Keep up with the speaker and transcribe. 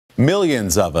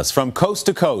Millions of us from coast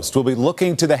to coast will be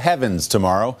looking to the heavens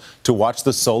tomorrow to watch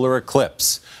the solar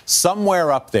eclipse. Somewhere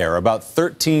up there, about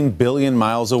 13 billion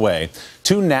miles away,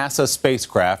 two NASA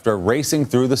spacecraft are racing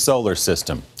through the solar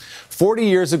system. 40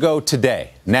 years ago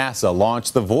today, NASA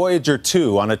launched the Voyager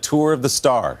 2 on a tour of the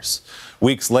stars.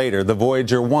 Weeks later, the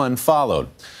Voyager 1 followed.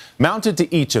 Mounted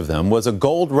to each of them was a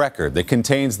gold record that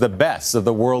contains the best of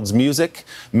the world's music,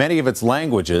 many of its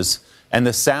languages, and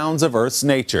the sounds of Earth's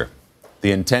nature.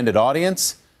 The intended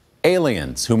audience?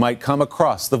 Aliens who might come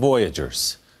across the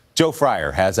Voyagers. Joe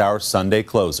Fryer has our Sunday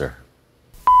closer.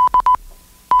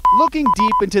 Looking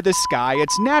deep into the sky,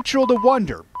 it's natural to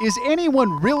wonder, is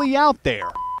anyone really out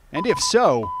there? And if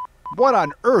so, what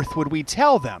on earth would we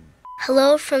tell them?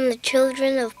 Hello from the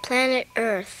children of planet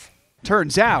Earth.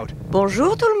 Turns out,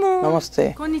 Bonjour tout le monde.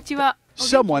 Namaste. Konnichiwa.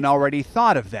 Someone already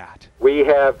thought of that. We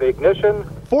have ignition.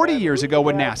 40 years ago,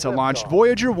 when NASA launched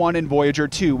Voyager 1 and Voyager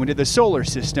 2 into the solar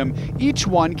system, each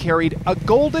one carried a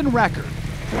golden record.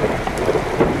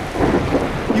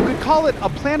 You could call it a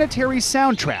planetary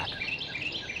soundtrack,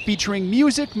 featuring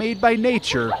music made by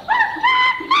nature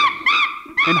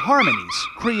and harmonies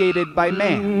created by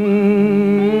man.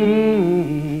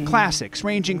 Classics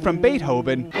ranging from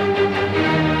Beethoven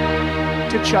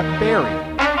to Chuck Berry.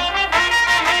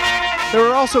 There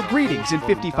are also greetings in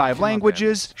 55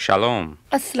 languages. Shalom.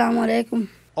 Assalamu alaikum.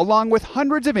 Along with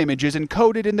hundreds of images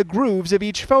encoded in the grooves of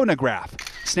each phonograph.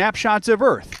 Snapshots of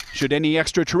Earth, should any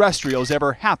extraterrestrials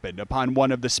ever happen upon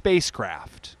one of the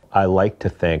spacecraft. I like to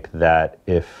think that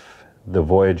if the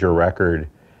Voyager record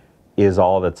is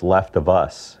all that's left of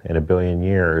us in a billion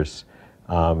years,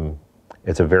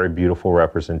 it's a very beautiful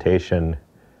representation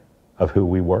of who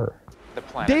we were.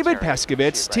 David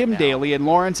Peskovitz, Tim Daly, and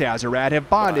Lawrence Azarad have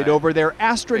bonded over their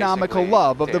astronomical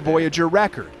love of the Voyager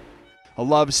record. A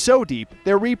love so deep,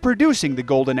 they're reproducing the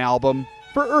Golden Album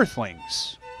for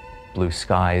Earthlings. Blue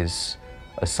skies,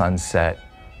 a sunset,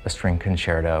 a string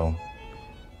concerto,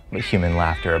 human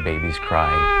laughter, a baby's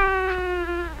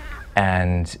cry.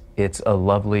 And it's a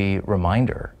lovely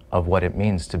reminder of what it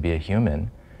means to be a human.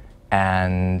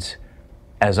 And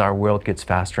as our world gets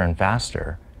faster and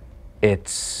faster,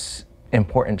 it's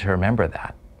important to remember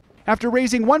that. After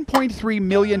raising $1.3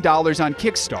 million on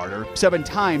Kickstarter, 7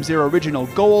 times their original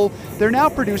goal, they're now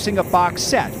producing a box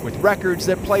set with records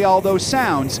that play all those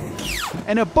sounds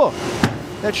and a book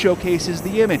that showcases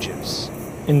the images.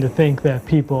 And to think that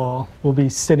people will be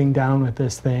sitting down with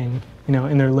this thing,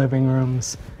 in their living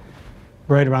rooms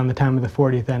right around the time of the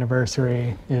 40th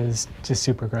anniversary is just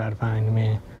super gratifying to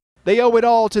me. They owe it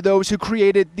all to those who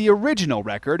created the original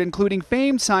record, including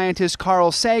famed scientist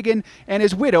Carl Sagan and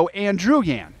his widow Ann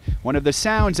Druyan. One of the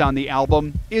sounds on the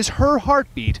album is her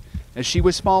heartbeat as she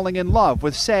was falling in love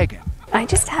with Sagan. I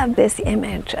just have this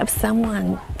image of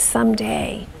someone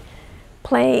someday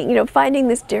playing, finding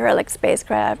this derelict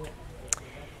spacecraft,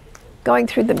 going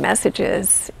through the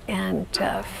messages and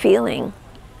feeling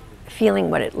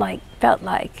what it felt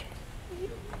like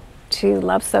to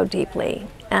love so deeply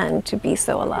and to be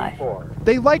so alive.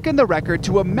 They liken the record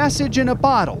to a message in a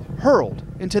bottle hurled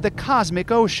into the cosmic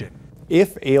ocean.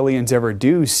 If aliens ever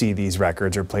do see these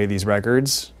records or play these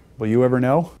records, will you ever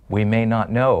know? We may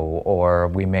not know, or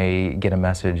we may get a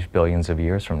message billions of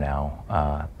years from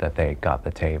now that they got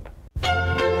the tape.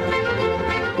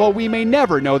 While we may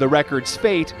never know the record's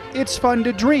fate, it's fun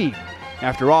to dream.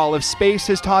 After all, if space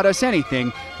has taught us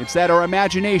anything, it's that our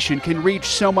imagination can reach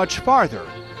so much farther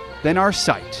than our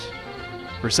sight.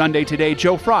 For Sunday Today,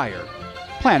 Joe Fryer,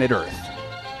 Planet Earth.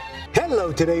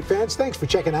 Hello, Today fans. Thanks for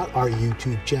checking out our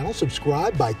YouTube channel.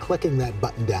 Subscribe by clicking that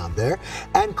button down there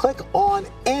and click on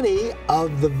any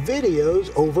of the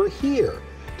videos over here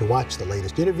to watch the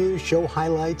latest interviews, show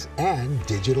highlights, and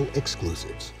digital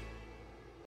exclusives.